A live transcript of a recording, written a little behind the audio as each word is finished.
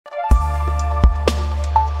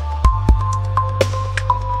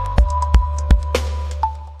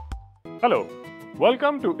Hello,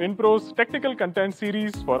 welcome to Indpro's Technical Content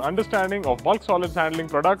Series for Understanding of Bulk Solids Handling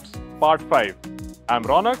Products, Part 5. I'm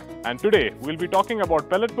Ronak, and today we'll be talking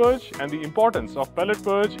about pellet purge and the importance of pellet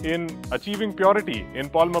purge in achieving purity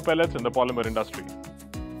in polymer pellets in the polymer industry.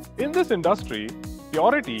 In this industry,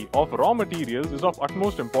 purity of raw materials is of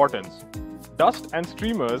utmost importance. Dust and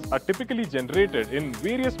streamers are typically generated in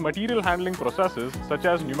various material handling processes such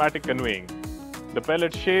as pneumatic conveying. The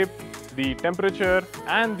pellet shape, the temperature,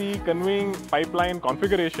 and the conveying pipeline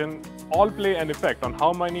configuration all play an effect on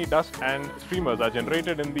how many dust and streamers are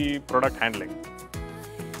generated in the product handling.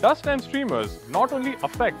 Dust and streamers not only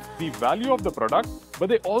affect the value of the product, but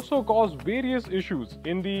they also cause various issues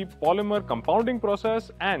in the polymer compounding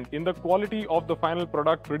process and in the quality of the final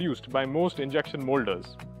product produced by most injection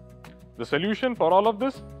molders. The solution for all of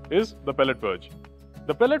this is the pellet purge.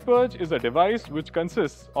 The pellet purge is a device which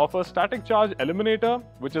consists of a static charge eliminator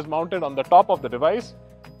which is mounted on the top of the device.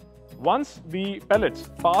 Once the pellets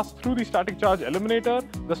pass through the static charge eliminator,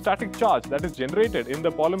 the static charge that is generated in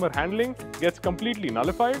the polymer handling gets completely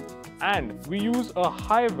nullified, and we use a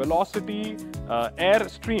high velocity air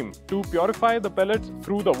stream to purify the pellets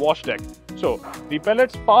through the wash deck. So the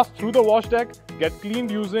pellets pass through the wash deck, get cleaned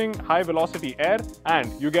using high velocity air,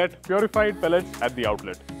 and you get purified pellets at the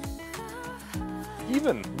outlet.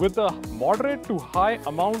 Even with a moderate to high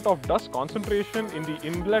amount of dust concentration in the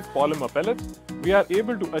inlet polymer pellets, we are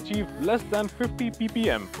able to achieve less than 50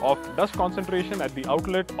 ppm of dust concentration at the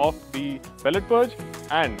outlet of the pellet purge,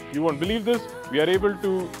 and you won't believe this, we are able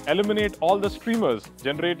to eliminate all the streamers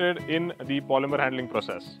generated in the polymer handling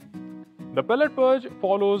process. The pellet purge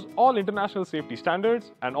follows all international safety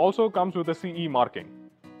standards and also comes with a CE marking.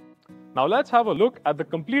 Now let's have a look at the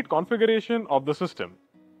complete configuration of the system.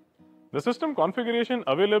 The system configuration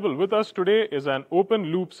available with us today is an open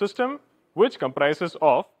loop system which comprises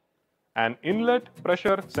of an inlet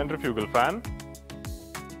pressure centrifugal fan,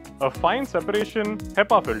 a fine separation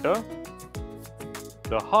HEPA filter,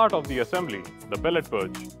 the heart of the assembly, the pellet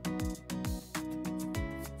purge,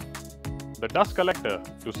 the dust collector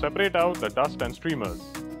to separate out the dust and streamers,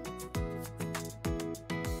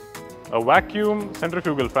 a vacuum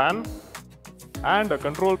centrifugal fan, and a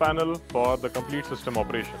control panel for the complete system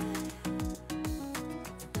operation.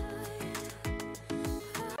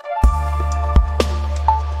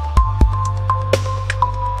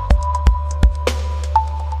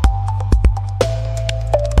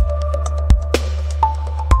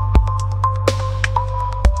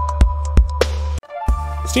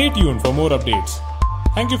 Stay tuned for more updates.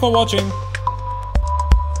 Thank you for watching.